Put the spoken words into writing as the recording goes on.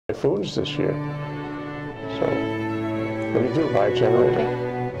typhoons this year. So, what do you do? Buy a generator?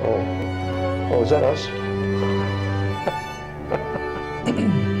 Oh, is that us?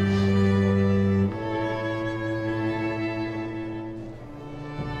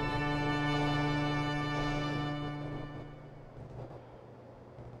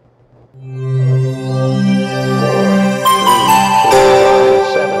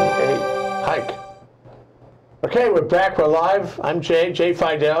 Okay, we're back. We're live. I'm Jay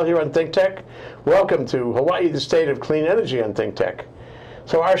Fidell here on Think Tech. Welcome to Hawaii, the state of clean energy on Think Tech.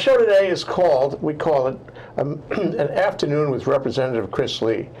 So our show today is called, we call it an afternoon with Representative Chris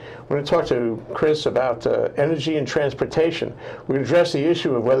Lee. We're going to talk to Chris about energy and transportation. We're going to address the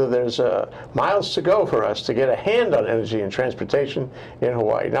issue of whether there's miles to go for us to get a hand on energy and transportation in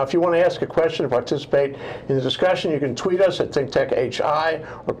Hawaii. Now, if you want to ask a question or participate in the discussion, you can tweet us at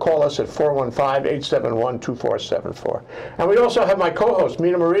ThinkTechHI or call us at 415-871-2474. And we also have my co-host,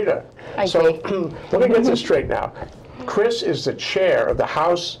 Mina Morita. Hi, so let me get this straight now. Chris is the chair of the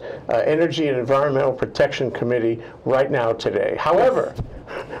House Energy and Environmental Protection Committee right now today. However,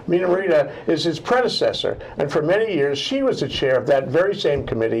 Mina Morita is his predecessor, and for many years she was the chair of that very same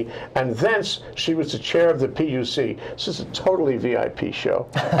committee, and thence she was the chair of the PUC. This is a totally VIP show.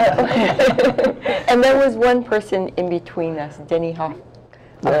 And there was one person in between us, Denny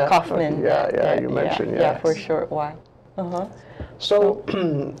Kaufman. You mentioned, yeah, for a short while. So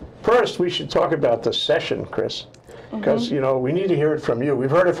first we should talk about the session, Chris. Because, you know, we need to hear it from you. We've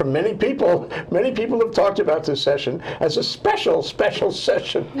heard it from many people. Many people have talked about this session as a special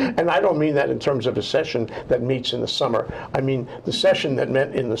session. And I don't mean that in terms of a session that meets in the summer. I mean the session that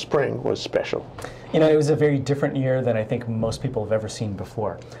met in the spring was special. You know, it was a very different year than I think most people have ever seen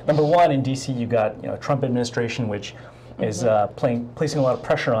before. Number one, in D.C. you got, you know, Trump administration, which is placing a lot of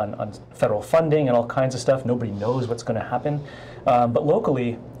pressure on federal funding and all kinds of stuff. Nobody knows what's going to happen. But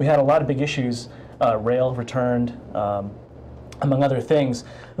locally, we had a lot of big issues. Rail returned, among other things,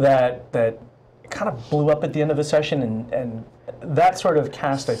 that kind of blew up at the end of the session, and that sort of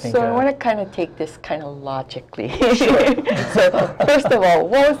cast, I think. So I want to kind of take this kind of logically. Sure. So first of all,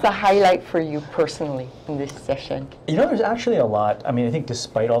 what was the highlight for you personally in this session? You know, there's actually a lot. I mean, I think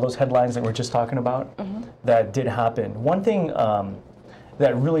despite all those headlines that we're just talking about, that did happen. One thing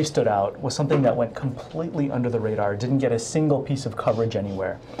that really stood out was something that went completely under the radar, didn't get a single piece of coverage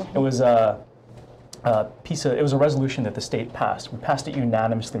anywhere. It was it was a resolution that the state passed. We passed it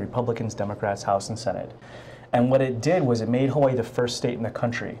unanimously, Republicans, Democrats, House and Senate. And what it did was it made Hawaii the first state in the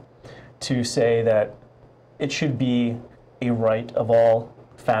country to say that it should be a right of all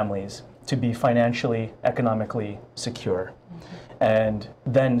families to be financially, economically secure. And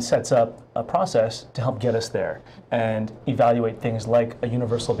then sets up a process to help get us there and evaluate things like a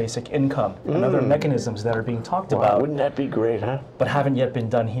universal basic income and other mechanisms that are being talked about. Wouldn't that be great, huh? But haven't yet been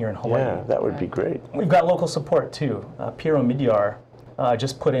done here in Hawaii. Yeah, that would be great. We've got local support too. Piero Midyar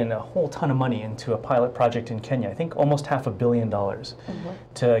just put in a whole ton of money into a pilot project in Kenya, I think almost $500 million,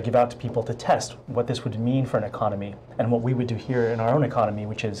 to give out to people to test what this would mean for an economy and what we would do here in our own economy,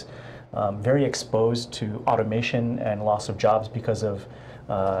 which is very exposed to automation and loss of jobs because of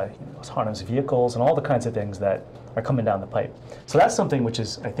autonomous vehicles and all the kinds of things that are coming down the pipe. So that's something which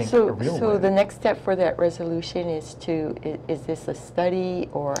is, I think, a real So win. the next step for that resolution is is this a study,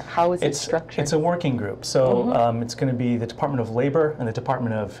 or how is it structured? It's a working group. So it's going to be the Department of Labor and the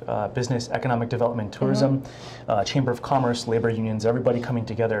Department of Business, Economic Development, and Tourism, Chamber of Commerce, labor unions, everybody coming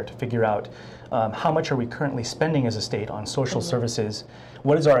together to figure out how much are we currently spending as a state on social services,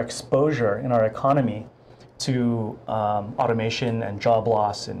 what is our exposure in our economy to automation and job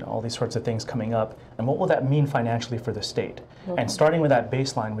loss and all these sorts of things coming up, and what will that mean financially for the state? And starting with that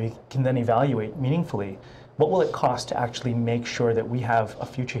baseline, we can then evaluate meaningfully what will it cost to actually make sure that we have a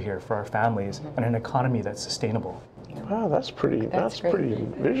future here for our families and an economy that's sustainable. Wow, that's pretty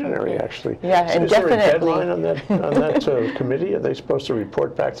visionary, actually. Yeah, so and is definitely. Is there a deadline on that committee? Are they supposed to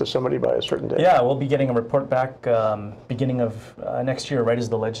report back to somebody by a certain date? Yeah, we'll be getting a report back beginning of next year, right as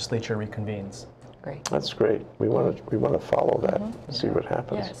the legislature reconvenes. Great. That's great. We want to follow that and see what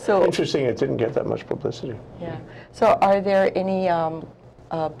happens. Yeah, so interesting. It didn't get that much publicity. Yeah. So are there any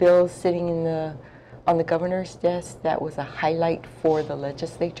bills sitting on the governor's desk that was a highlight for the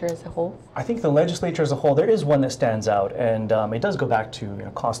legislature as a whole? I think the legislature as a whole, there is one that stands out, and it does go back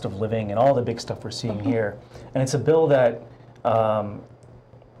to cost of living and all the big stuff we're seeing here. And it's a bill that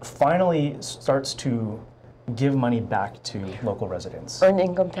finally starts to give money back to local residents. Earned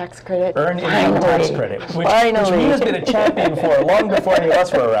income tax credit. Earned income tax credit, which Finally. Mina's been a champion for long before any of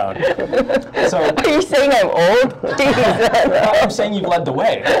us were around. So Are you saying I'm old? I'm saying you've led the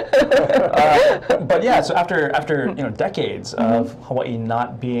way. But yeah, so after decades of Hawaii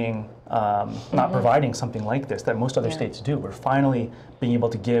not being not providing something like this that most other states do, we're finally being able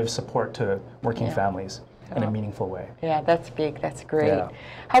to give support to working families in a meaningful way. Yeah, that's big. That's great. Yeah.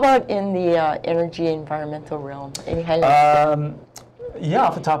 How about in the energy environmental realm? Any highlights? Yeah,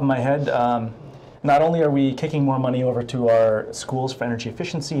 off the top of my head, not only are we kicking more money over to our schools for energy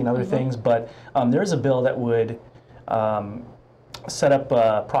efficiency and other things, but there is a bill that would set up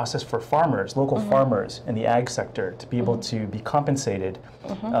a process for farmers, local farmers in the ag sector, to be able to be compensated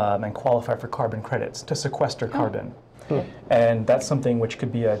and qualify for carbon credits to sequester carbon. And that's something which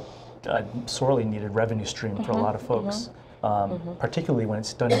could be a sorely needed revenue stream for a lot of folks, particularly when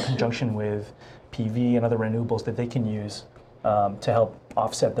it's done in conjunction with PV and other renewables that they can use to help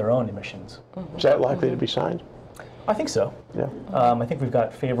offset their own emissions. Is that likely to be signed? I think so. Yeah. I think we've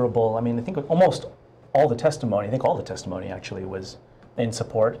got favorable, I think almost all the testimony, actually was in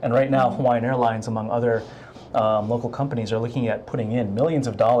support. And right now, Hawaiian Airlines, among other local companies, are looking at putting in millions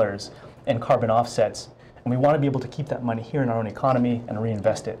of dollars in carbon offsets. And we want to be able to keep that money here in our own economy and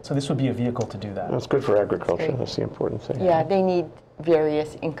reinvest it. So this would be a vehicle to do that. That's good for agriculture. great. That's the important thing. Yeah, they need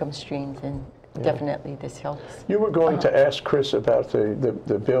various income streams, and definitely this helps. You were going to ask Chris about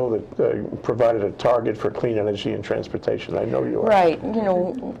the bill that provided a target for clean energy and transportation. I know you are. Right.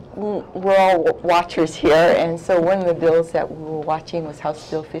 We're all watchers here, and so one of the bills that we were watching was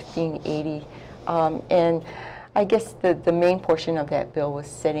House Bill 1580. And I guess the main portion of that bill was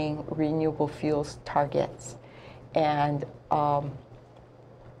setting renewable fuels targets. And,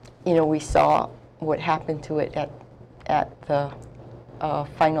 we saw what happened to it at the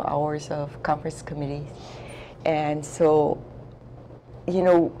final hours of conference committees. And so,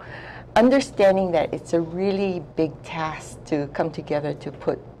 understanding that it's a really big task to come together to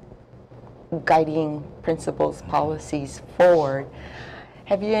put guiding principles, policies forward,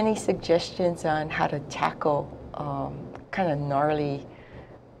 have you any suggestions on how to tackle kind of gnarly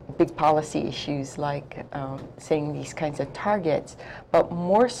big policy issues like setting these kinds of targets, but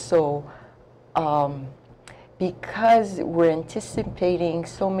more so because we're anticipating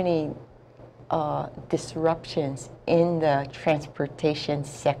so many disruptions in the transportation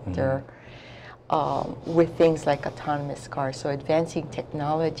sector with things like autonomous cars, so advancing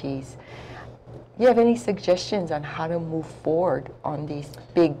technologies. Do you have any suggestions on how to move forward on these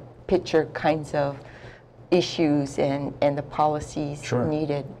big picture kinds of issues and the policies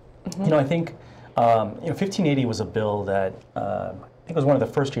needed? I think 1580 was a bill that I think was one of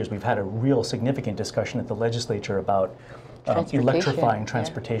the first years we've had a real significant discussion at the legislature about electrifying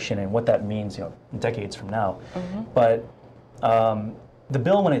transportation and what that means, decades from now. But the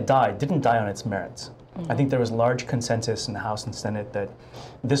bill, when it died, didn't die on its merits. I think there was large consensus in the House and Senate that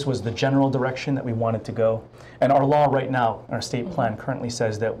this was the general direction that we wanted to go. And our law right now, our state plan currently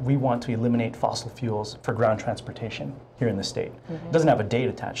says that we want to eliminate fossil fuels for ground transportation here in the state. It doesn't have a date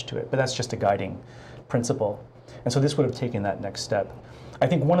attached to it, but that's just a guiding principle. And so this would have taken that next step. I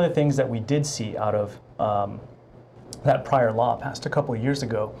think one of the things that we did see out of that prior law passed a couple of years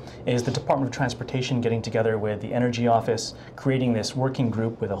ago is the Department of Transportation getting together with the Energy Office, creating this working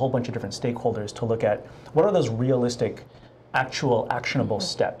group with a whole bunch of different stakeholders to look at what are those realistic, actual, actionable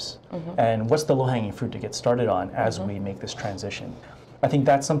steps, and what's the low-hanging fruit to get started on as we make this transition. I think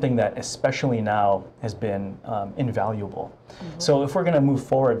that's something that especially now has been invaluable. So if we're going to move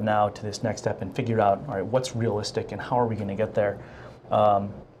forward now to this next step and figure out, all right, what's realistic and how are we going to get there,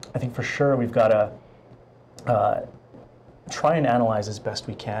 I think for sure we've got to try and analyze as best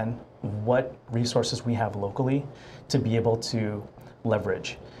we can what resources we have locally to be able to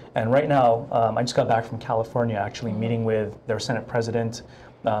leverage. And right now, I just got back from California actually meeting with their Senate President,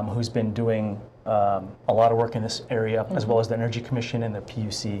 who's been doing a lot of work in this area, as well as the Energy Commission and the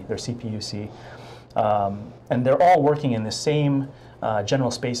PUC, their CPUC. And they're all working in the same general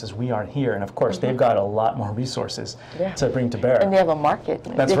space as we are here. And of course, they've got a lot more resources to bring to bear. And they have a market.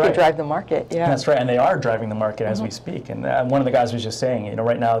 That's they right. can drive the market. Yeah. That's right. And they are driving the market as we speak. And one of the guys was just saying,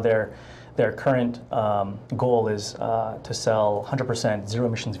 right now their current goal is to sell 100% zero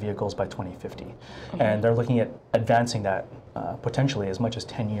emissions vehicles by 2050. And they're looking at advancing that potentially as much as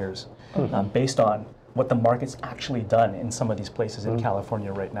 10 years based on what the market's actually done in some of these places in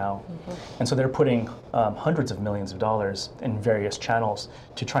California right now. And so they're putting hundreds of millions of dollars in various channels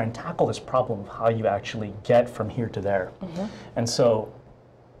to try and tackle this problem of how you actually get from here to there. And so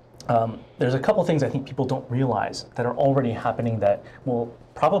there's a couple things I think people don't realize that are already happening that will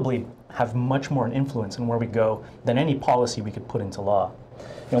probably have much more an influence in where we go than any policy we could put into law.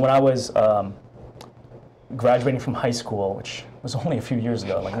 You know, when I was graduating from high school, which was only a few years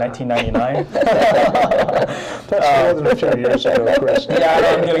ago, like 1999. That's more than a few years ago, Chris. Yeah, I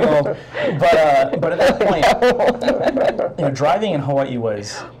know, I'm getting old. But at that point, you know, driving in Hawaii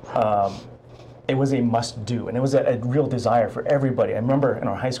was, it was a must-do, and it was a real desire for everybody. I remember in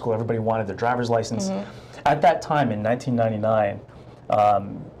our high school, everybody wanted their driver's license. At that time, in 1999,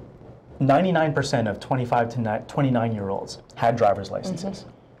 99% of 25 to 29-year-olds had driver's licenses.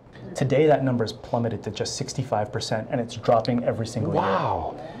 Today, that number has plummeted to just 65%, and it's dropping every single year.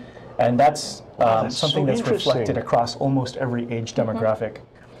 Wow. And that's, That's something so that's reflected across almost every age demographic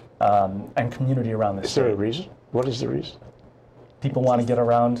and community around the Is state. there a reason? What is the reason? People want to get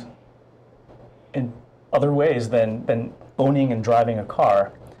around in other ways than owning and driving a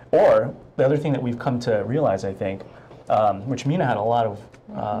car. Or the other thing that we've come to realize, I think, which Mina had a lot of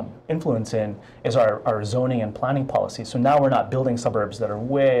influence in, is our zoning and planning policy. So now we're not building suburbs that are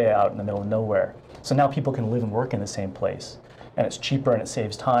way out in the middle of nowhere. So now people can live and work in the same place. And it's cheaper and it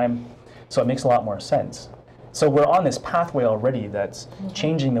saves time. So it makes a lot more sense. So we're on this pathway already that's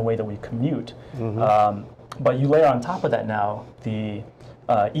changing the way that we commute. But you layer on top of that now the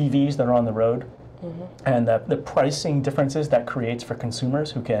EVs that are on the road, and the pricing differences that creates for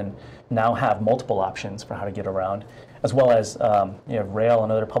consumers who can now have multiple options for how to get around, as well as you have rail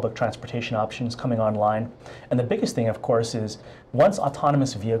and other public transportation options coming online. And the biggest thing, of course, is once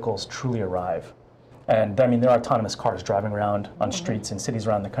autonomous vehicles truly arrive, and I mean, there are autonomous cars driving around on streets in cities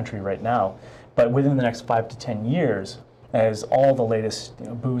around the country right now, but within the next 5 to 10 years, as all the latest, you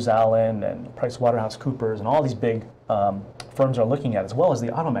know, Booz Allen and PricewaterhouseCoopers and all these big firms are looking at, as well as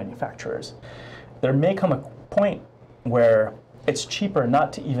the auto manufacturers, there may come a point where it's cheaper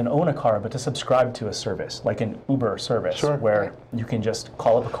not to even own a car, but to subscribe to a service, like an Uber service, where you can just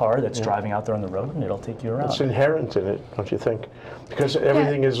call up a car that's driving out there on the road and it'll take you around. It's inherent in it, don't you think? Because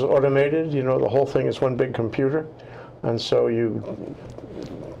everything is automated, you know, the whole thing is one big computer. And so you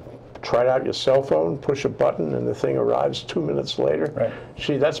try it out your cell phone, push a button, and the thing arrives 2 minutes later. Right.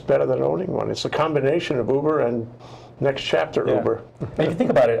 Gee, that's better than owning one. It's a combination of Uber and Next Chapter Uber. And if you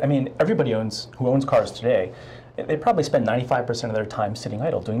think about it, I mean, everybody who owns cars today, they probably spend 95% of their time sitting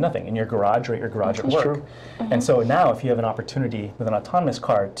idle, doing nothing, in your garage or at your garage at work. True. And so now if you have an opportunity with an autonomous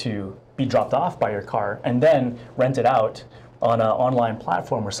car to be dropped off by your car and then rent it out on an online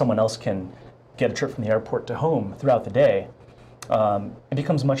platform where someone else can get a trip from the airport to home throughout the day, it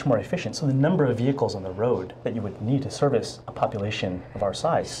becomes much more efficient. So the number of vehicles on the road that you would need to service a population of our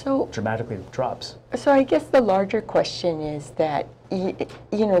size dramatically drops. So I guess the larger question is that, you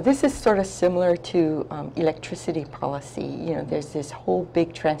know, this is sort of similar to electricity policy. You know, there's this whole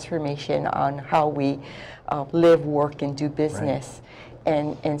big transformation on how we live, work, and do business.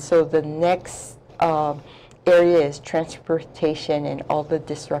 Right. And so the next area is transportation and all the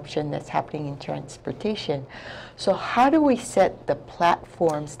disruption that's happening in transportation. So how do we set the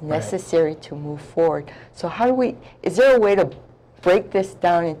platforms necessary to move forward? So how do we, is there a way to break this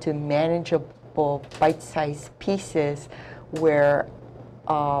down into manageable bite-sized pieces where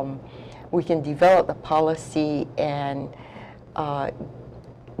we can develop the policy and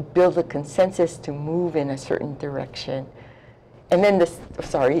build a consensus to move in a certain direction? And then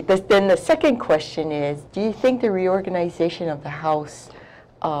then the second question is, do you think the reorganization of the House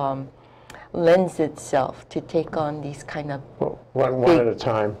lends itself to take on these kind of one at a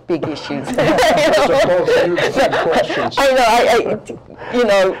time. Big issues? Questions. I know, you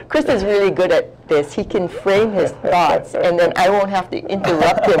know, Chris is really good at this. He can frame his thoughts, and then I won't have to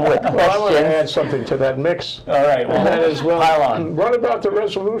interrupt him with questions. Well, I want to add something to that mix. All right, well, that is, pile on. What about the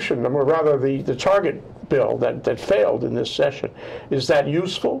resolution, or rather the target bill that failed in this session? Is that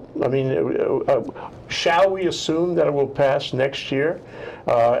useful? I mean, shall we assume that it will pass next year?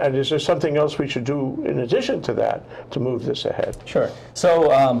 And is there something else we should do in addition to that to move this ahead? Sure.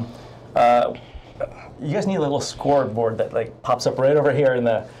 So you guys need a little scoreboard that like pops up right over here in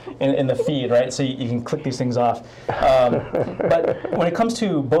the feed, right? So you can click these things off. But when it comes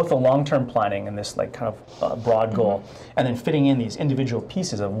to both the long-term planning and this like kind of broad goal, and then fitting in these individual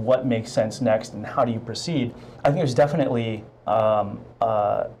pieces of what makes sense next and how do you proceed, I think there's definitely an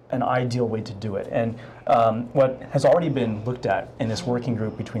ideal way to do it. And what has already been looked at in this working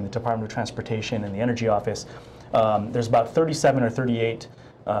group between the Department of Transportation and the Energy Office, there's about 37 or 38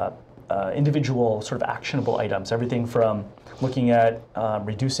 individual sort of actionable items, everything from looking at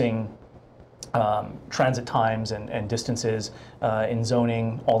reducing transit times and distances in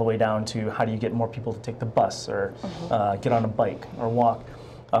zoning, all the way down to how do you get more people to take the bus or get on a bike or walk.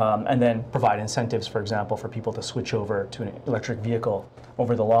 and then provide incentives, for example, for people to switch over to an electric vehicle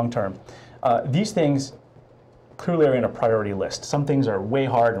over the long term. These things clearly are in a priority list. Some things are way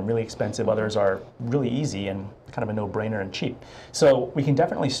hard and really expensive, others are really easy and kind of a no-brainer and cheap. So we can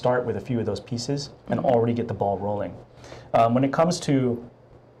definitely start with a few of those pieces and already get the ball rolling. When it comes to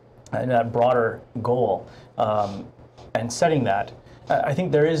that broader goal and setting that, I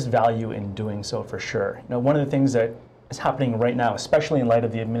think there is value in doing so for sure. You know, one of the things that is happening right now, especially in light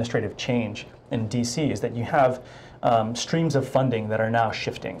of the administrative change in DC, is that you have streams of funding that are now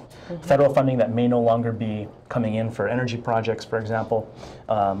shifting. Federal funding that may no longer be coming in for energy projects, for example,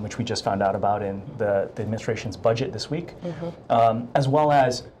 which we just found out about in the administration's budget this week, as well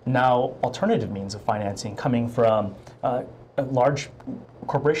as now alternative means of financing coming from large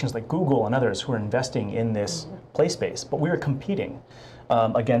corporations like Google and others who are investing in this play space. But we are competing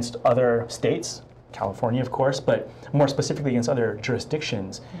against other states, California, of course, but more specifically against other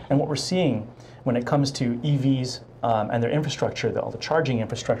jurisdictions. And what we're seeing when it comes to EVs and their infrastructure, all the charging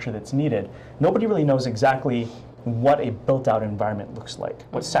infrastructure that's needed, nobody really knows exactly what a built-out environment looks like,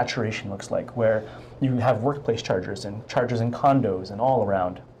 what saturation looks like, where you have workplace chargers and chargers in condos and all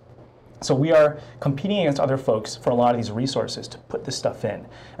around. So we are competing against other folks for a lot of these resources to put this stuff in.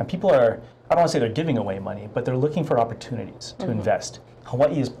 And people are, I don't want to say they're giving away money, but they're looking for opportunities to invest.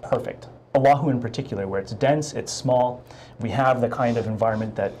 Hawaii is perfect. Oahu in particular, where it's dense, it's small, we have the kind of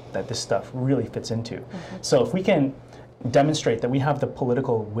environment that this stuff really fits into. So if we can demonstrate that we have the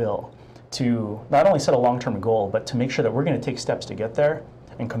political will to not only set a long-term goal, but to make sure that we're going to take steps to get there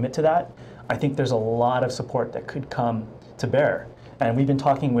and commit to that, I think there's a lot of support that could come to bear. And we've been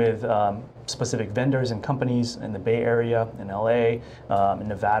talking with specific vendors and companies in the Bay Area, in LA, in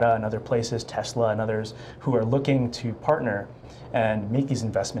Nevada and other places, Tesla and others, who are looking to partner and make these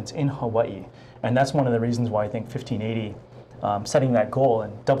investments in Hawaii. And that's one of the reasons why I think 1580, setting that goal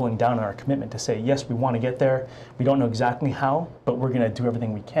and doubling down on our commitment to say, yes, we want to get there. We don't know exactly how, but we're going to do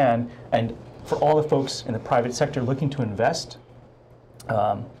everything we can. And for all the folks in the private sector looking to invest,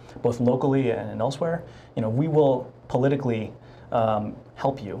 both locally and elsewhere, you know, we will politically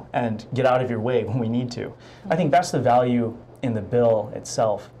help you and get out of your way when we need to. I think that's the value in the bill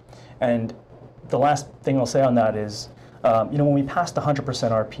itself. And the last thing I'll say on that is, you know, when we passed 100%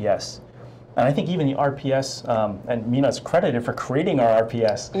 RPS, and I think even the RPS, and Mina's credited for creating our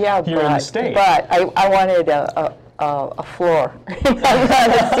RPS here in the state. But I wanted a floor, not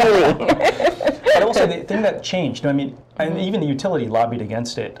a ceiling. But also the thing that changed, I mean, and even the utility lobbied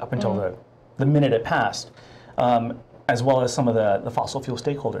against it up until the minute it passed, as well as some of the fossil fuel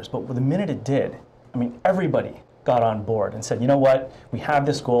stakeholders. But the minute it did, I mean, everybody got on board and said, you know what, we have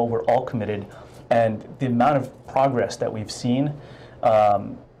this goal, we're all committed. And the amount of progress that we've seen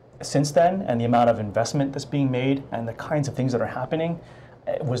since then, and the amount of investment that's being made, and the kinds of things that are happening,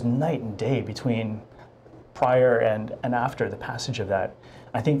 it was night and day between prior and after the passage of that.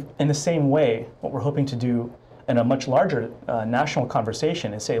 I think in the same way, what we're hoping to do in a much larger national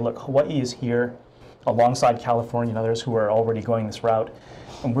conversation is say, look, Hawaii is here alongside California and others who are already going this route,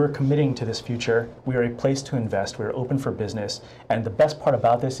 and we're committing to this future. We are a place to invest. We're open for business. And the best part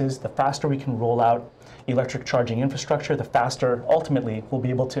about this is the faster we can roll out electric charging infrastructure, the faster, ultimately, we'll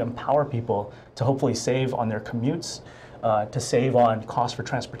be able to empower people to hopefully save on their commutes, to save on costs for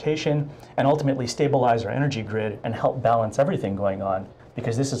transportation, and ultimately stabilize our energy grid and help balance everything going on,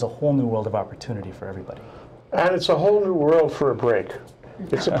 because this is a whole new world of opportunity for everybody. And it's a whole new world for a break.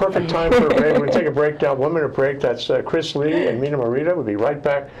 It's a perfect time for a break. We're going to take a break now, 1 minute break. That's Chris Lee and Mina Morita. We'll be right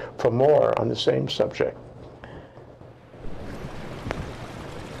back for more on the same subject.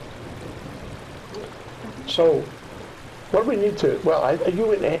 So, what we need to, well,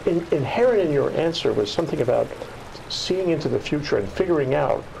 inherent in your answer was something about seeing into the future and figuring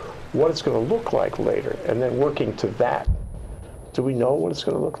out what it's going to look like later, and then working to that. Do we know what it's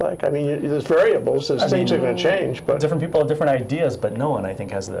going to look like? I mean, there's variables, there's things that are going to change, but... Different people have different ideas, but no one, I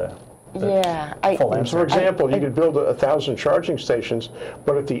think, has the full answer. For example, you could build 1,000 charging stations,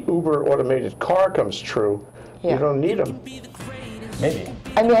 but if the Uber automated car comes true, you don't need them. Maybe.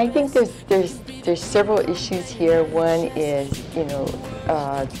 I mean, I think there's several issues here. One is, you know,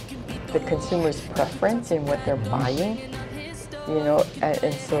 the consumer's preference in what they're buying. You know,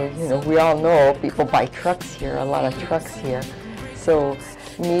 and so, you know, we all know people buy trucks here, a lot of trucks here. So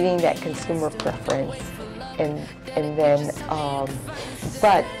meeting that consumer preference, and then,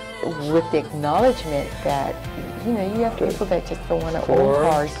 but with the acknowledgement that, you know, you have people that just don't want to own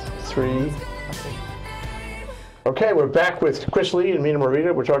cars. 3. Okay, we're back with Chris Lee and Mina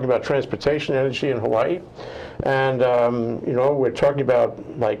Morita. We're talking about transportation energy in Hawaii. And, you know, we're talking about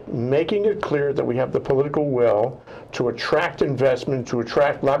like making it clear that we have the political will to attract investment, to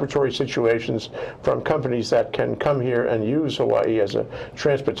attract laboratory situations from companies that can come here and use Hawaii as a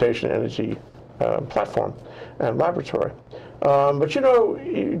transportation energy platform and laboratory. But you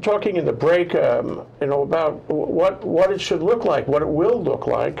know, talking in the break, you know, about what it should look like, what it will look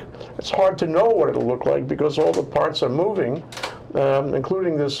like. It's hard to know what it'll look like because all the parts are moving,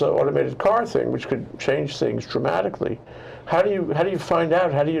 including this automated car thing, which could change things dramatically. How do you find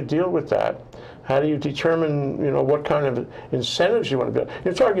out? How do you deal with that? How do you determine, you know, what kind of incentives you want to build?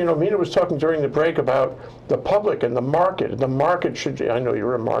 You're talking, you know, Mina was talking during the break about the public and the market. The market should, I know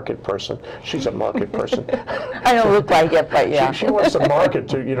you're a market person. She's a market person. I don't look like it, but yeah. She wants the market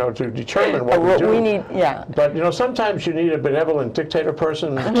to, you know, to determine what we do. We need, yeah. But, you know, sometimes you need a benevolent dictator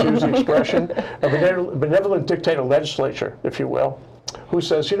person, choose the expression, a benevolent dictator legislature, if you will, who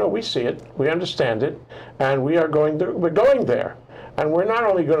says, you know, we see it, we understand it, and we're going there. And we're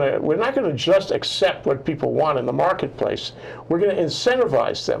not going to just accept what people want in the marketplace. We're going to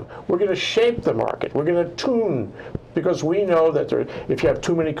incentivize them. We're going to shape the market. We're going to tune, because we know that if you have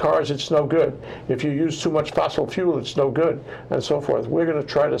too many cars, it's no good. If you use too much fossil fuel, it's no good, and so forth. We're going to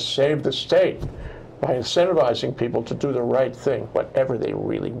try to save the state by incentivizing people to do the right thing, whatever they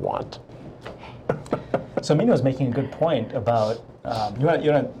really want. So Mina was making a good point about, you want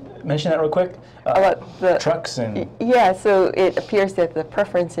to mention that real quick? About the trucks and... Yeah, so it appears that the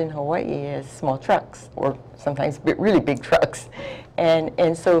preference in Hawaii is small trucks, or sometimes really big trucks.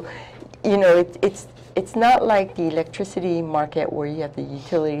 And so, you know, it's not like the electricity market where you have the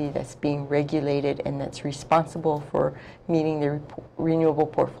utility that's being regulated and that's responsible for meeting the renewable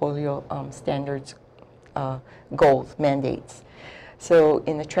portfolio standards, goals, mandates. So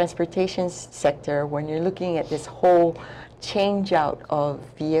in the transportation sector, when you're looking at this whole change out of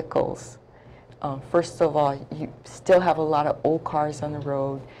vehicles, first of all, you still have a lot of old cars on the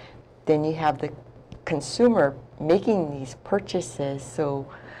road. Then you have the consumer making these purchases. So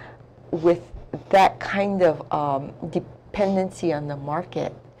with that kind of dependency on the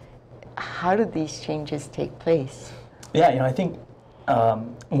market, how do these changes take place? Yeah, you know, I think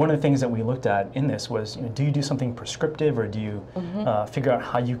one of the things that we looked at in this was, you know, do you do something prescriptive, or do you figure out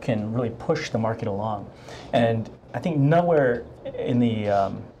how you can really push the market along? And I think nowhere in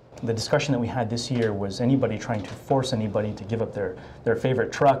the discussion that we had this year was anybody trying to force anybody to give up their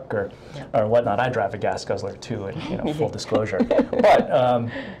favorite truck or whatnot. I drive a gas guzzler too, and you know, full disclosure.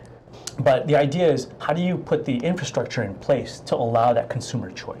 But the idea is, how do you put the infrastructure in place to allow that consumer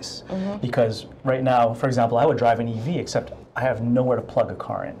choice? Because right now, for example, I would drive an EV, except I have nowhere to plug a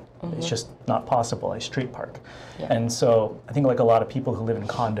car in. It's just not possible. I street park. And so I think like a lot of people who live in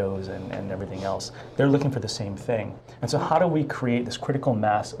condos and everything else, they're looking for the same thing. And so how do we create this critical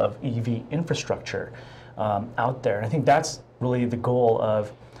mass of EV infrastructure out there? And I think that's really the goal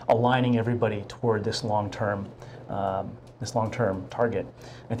of aligning everybody toward this long-term target.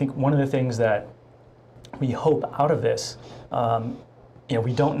 I think one of the things that we hope out of this, you know,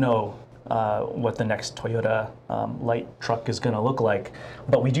 we don't know what the next Toyota light truck is going to look like,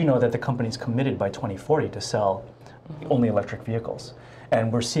 but we do know that the company's committed by 2040 to sell only electric vehicles.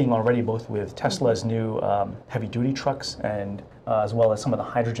 And we're seeing already, both with Tesla's new heavy-duty trucks and as well as some of the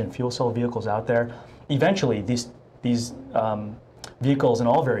hydrogen fuel cell vehicles out there, eventually these vehicles in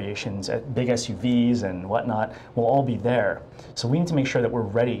all variations, big SUVs and whatnot, will all be there. So we need to make sure that we're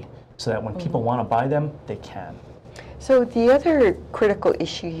ready so that when people want to buy them, they can. So the other critical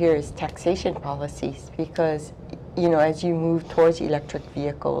issue here is taxation policies, because, you know, as you move towards electric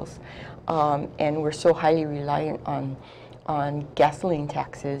vehicles, and we're so highly reliant on gasoline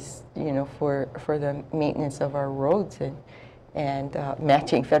taxes, you know, for the maintenance of our roads and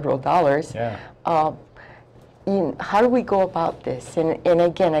matching federal dollars. Yeah. You know, how do we go about this? And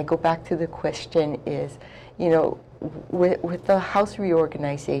again, I go back to the question is, you know, with the House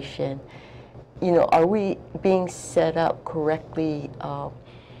reorganization, you know, are we being set up correctly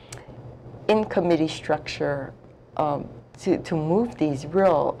in committee structure to move these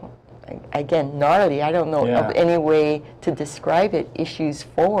real, again, gnarly, I don't know of any way to describe it, issues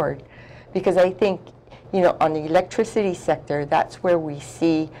forward? Because I think, you know, on the electricity sector, that's where we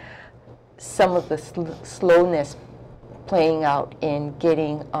see some of the slowness playing out in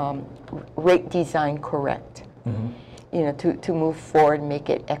getting rate design correct, you know, to move forward and make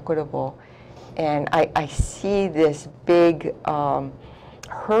it equitable. And I see this big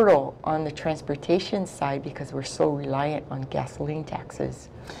hurdle on the transportation side because we're so reliant on gasoline taxes.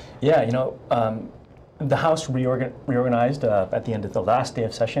 Yeah, you know, the House reorganized at the end of the last day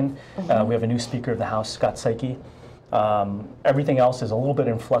of session. We have a new Speaker of the House, Scott Saiki. Everything else is a little bit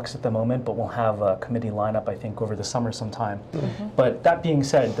in flux at the moment, but we'll have a committee lineup, I think, over the summer sometime. But that being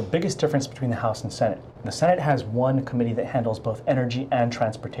said, the biggest difference between the House and Senate, the Senate has one committee that handles both energy and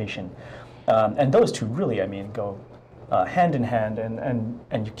transportation. And those two really, I mean, go hand in hand,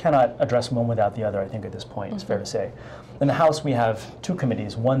 and you cannot address one without the other, I think, at this point, it's fair to say. In the House, we have two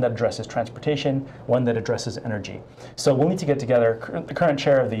committees, one that addresses transportation, one that addresses energy. So we'll need to get together. The current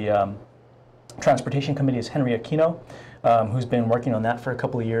chair of the Transportation Committee is Henry Aquino, who's been working on that for a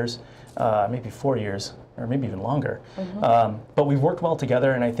couple of years, maybe 4 years, or maybe even longer. But we've worked well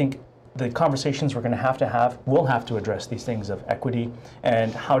together, and I think the conversations we're going to have will have to address these things of equity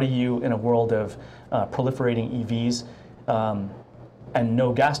and how do you, in a world of proliferating EVs and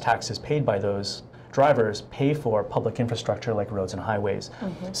no gas taxes paid by those drivers, pay for public infrastructure like roads and highways.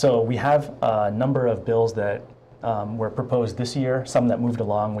 So we have a number of bills that were proposed this year, some that moved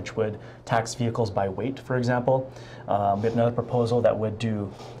along, which would tax vehicles by weight, for example. We have another proposal that would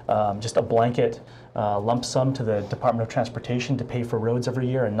do just a blanket lump sum to the Department of Transportation to pay for roads every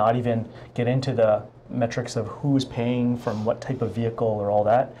year and not even get into the metrics of who's paying from what type of vehicle or all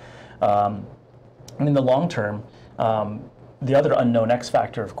that. And in the long term, the other unknown X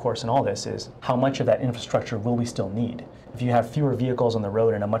factor, of course, in all this is how much of that infrastructure will we still need? If you have fewer vehicles on the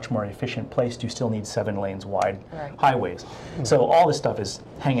road in a much more efficient place, do you still need 7 lanes wide highways? So all this stuff is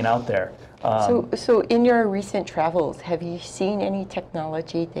hanging out there. So in your recent travels, have you seen any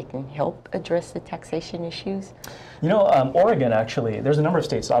technology that can help address the taxation issues? You know, Oregon actually, there's a number of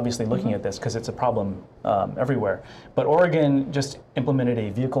states obviously looking at this because it's a problem everywhere. But Oregon just implemented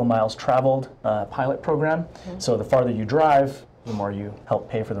a vehicle miles traveled pilot program. So the farther you drive, the more you help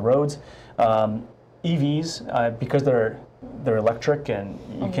pay for the roads. EVs, because they're electric and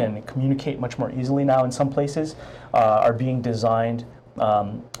you can communicate much more easily now in some places, are being designed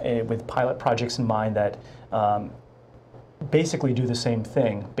with pilot projects in mind that basically do the same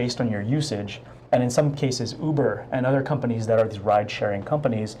thing based on your usage. And in some cases, Uber and other companies that are these ride-sharing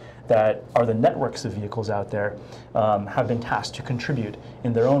companies that are the networks of vehicles out there have been tasked to contribute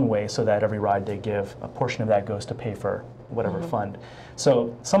in their own way so that every ride they give, a portion of that goes to pay for whatever fund.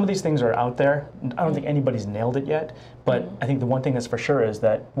 So some of these things are out there. I don't think anybody's nailed it yet, but I think the one thing that's for sure is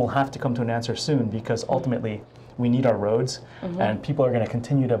that we'll have to come to an answer soon because ultimately we need our roads and people are going to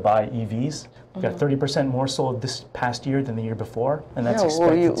continue to buy EVs. We got 30% more sold this past year than the year before, and that's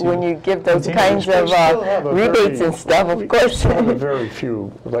expected to when you give those kinds of rebates and stuff, of course. Still have very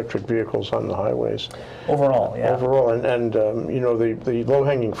few electric vehicles on the highways. Overall, yeah. Overall, and you know, the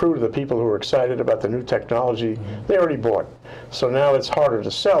low-hanging fruit of the people who are excited about the new technology, they already bought. So now it's harder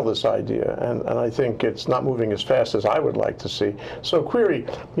to sell this idea, and I think it's not moving as fast as I would like to see. So query,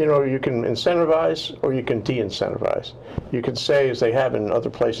 you know, you can incentivize or you can de-incentivize. You could say, as they have in other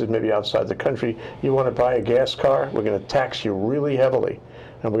places, maybe outside the country, you want to buy a gas car, we're going to tax you really heavily,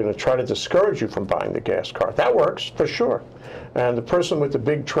 and we're going to try to discourage you from buying the gas car. That works, for sure. And the person with the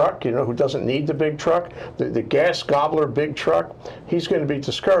big truck, you know, who doesn't need the big truck, the gas gobbler big truck, he's going to be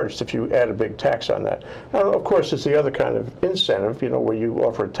discouraged if you add a big tax on that. And of course, it's the other kind of incentive, you know, where you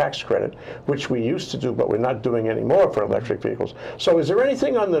offer a tax credit, which we used to do, but we're not doing anymore for electric vehicles. So is there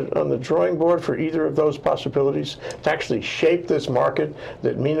anything on the drawing board for either of those possibilities to actually shape this market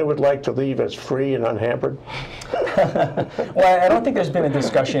that Mina would like to leave as free and unhampered? Well, I don't think there's been a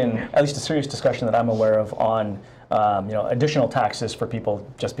discussion, at least a serious discussion that I'm aware of, on you know, additional taxes for people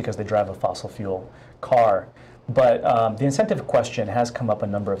just because they drive a fossil fuel car. But the incentive question has come up a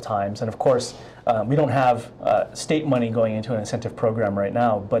number of times. And of course, we don't have state money going into an incentive program right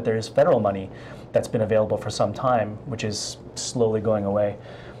now, but there is federal money that's been available for some time, which is slowly going away.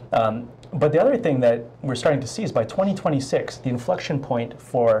 But the other thing that we're starting to see is by 2026, the inflection point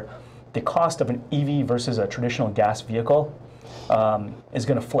for the cost of an EV versus a traditional gas vehicle is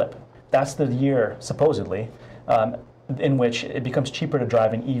going to flip. That's the year, supposedly, in which it becomes cheaper to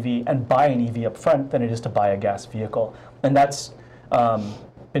drive an EV and buy an EV up front than it is to buy a gas vehicle. And that's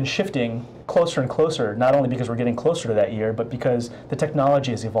been shifting closer and closer, not only because we're getting closer to that year, but because the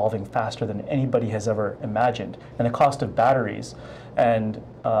technology is evolving faster than anybody has ever imagined. And the cost of batteries and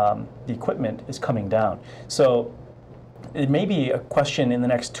the equipment is coming down. So it may be a question in the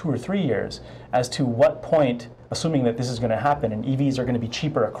next 2 or 3 years as to what point, assuming that this is going to happen and EVs are going to be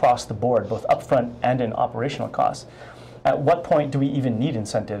cheaper across the board, both upfront and in operational costs, at what point do we even need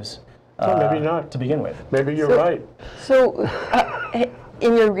incentives maybe not to begin with? Maybe you're right. So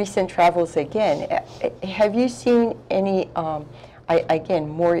in your recent travels again, have you seen any, again,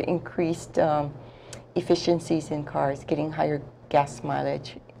 more increased efficiencies in cars, getting higher gas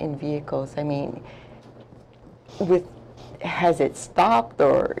mileage in vehicles? I mean, with has it stopped,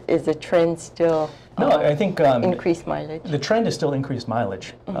 or is the trend still No, I think increased mileage? the trend is still increased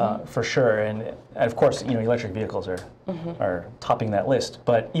mileage, for sure. And of course, electric vehicles are topping that list.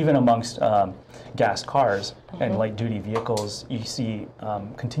 But even amongst gas cars and light-duty vehicles, you see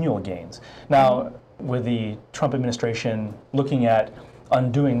continual gains. Now, with the Trump administration looking at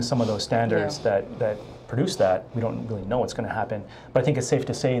undoing some of those standards that produce that, we don't really know what's going to happen. But I think it's safe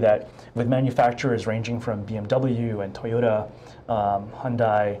to say that with manufacturers ranging from BMW and Toyota,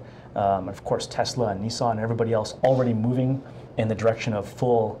 Hyundai, of course Tesla and Nissan and everybody else already moving in the direction of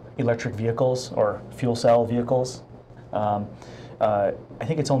full electric vehicles or fuel cell vehicles, I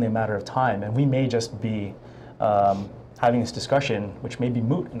think it's only a matter of time, and we may just be having this discussion, which may be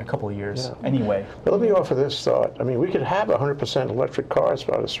moot in a couple of years anyway. But let me offer this thought. I mean, we could have 100% electric cars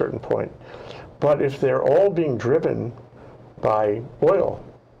at a certain point, but if they're all being driven by oil,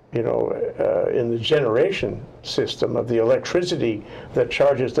 in the generation system of the electricity that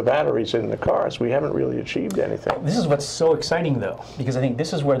charges the batteries in the cars, we haven't really achieved anything. This is what's so exciting, though, because I think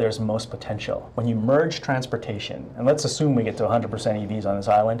this is where there's most potential. When you merge transportation, and let's assume we get to 100% EVs on this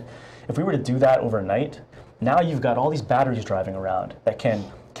island, if we were to do that overnight, now you've got all these batteries driving around that can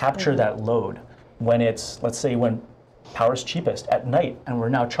capture that load when it's, let's say, when power's cheapest at night, and we're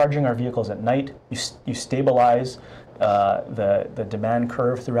now charging our vehicles at night. You stabilize the demand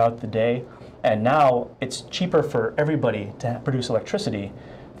curve throughout the day, and now it's cheaper for everybody to produce electricity,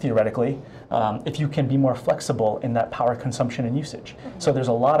 theoretically, if you can be more flexible in that power consumption and usage. So there's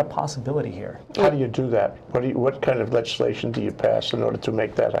a lot of possibility here. How do you do that? What kind of legislation do you pass in order to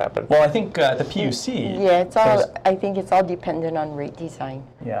make that happen? Well, I think the PUC. Yeah, I think it's all dependent on rate design.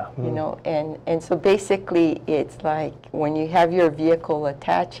 Yeah. And so basically it's like when you have your vehicle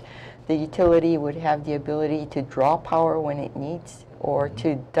attached, the utility would have the ability to draw power when it needs or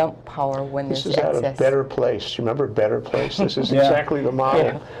to dump power when there's excess. This is out of Better Place. You remember Better Place? This is exactly the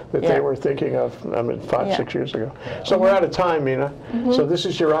model that they were thinking of 5-6 years ago. So we're out of time, Mina. So this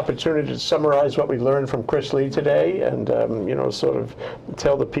is your opportunity to summarize what we learned from Chris Lee today and sort of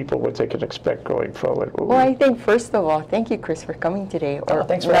tell the people what they can expect going forward. Well, I think first of all, thank you, Chris, for coming today. Or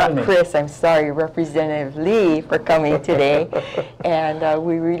thanks for having me. Chris, I'm sorry, Representative Lee for coming today. And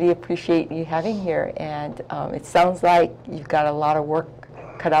we really appreciate you having here. And it sounds like you've got a lot of work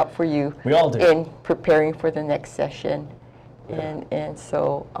cut out for you. We all do. In preparing for the next session. And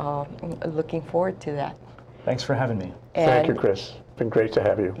so looking forward to that. Thanks for having me. Thank you, Chris. It's been great to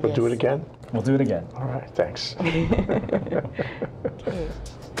have you. We'll do it again? We'll do it again. All right, thanks.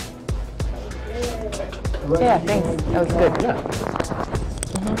 Yeah, thanks. That was good.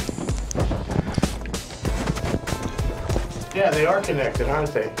 Yeah, they are connected,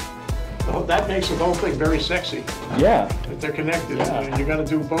 aren't they? Well, that makes the whole thing very sexy. Yeah. That they're connected. You got to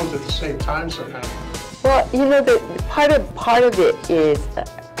do both at the same time somehow. Well, the part of it is,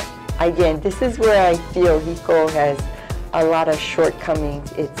 again, this is where I feel HECO has a lot of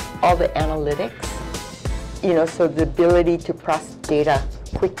shortcomings. It's all the analytics, so the ability to process data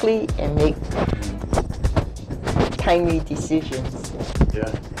quickly and make timely decisions.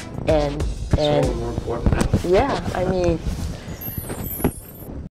 Yeah. And It's all more important now. yeah, I mean,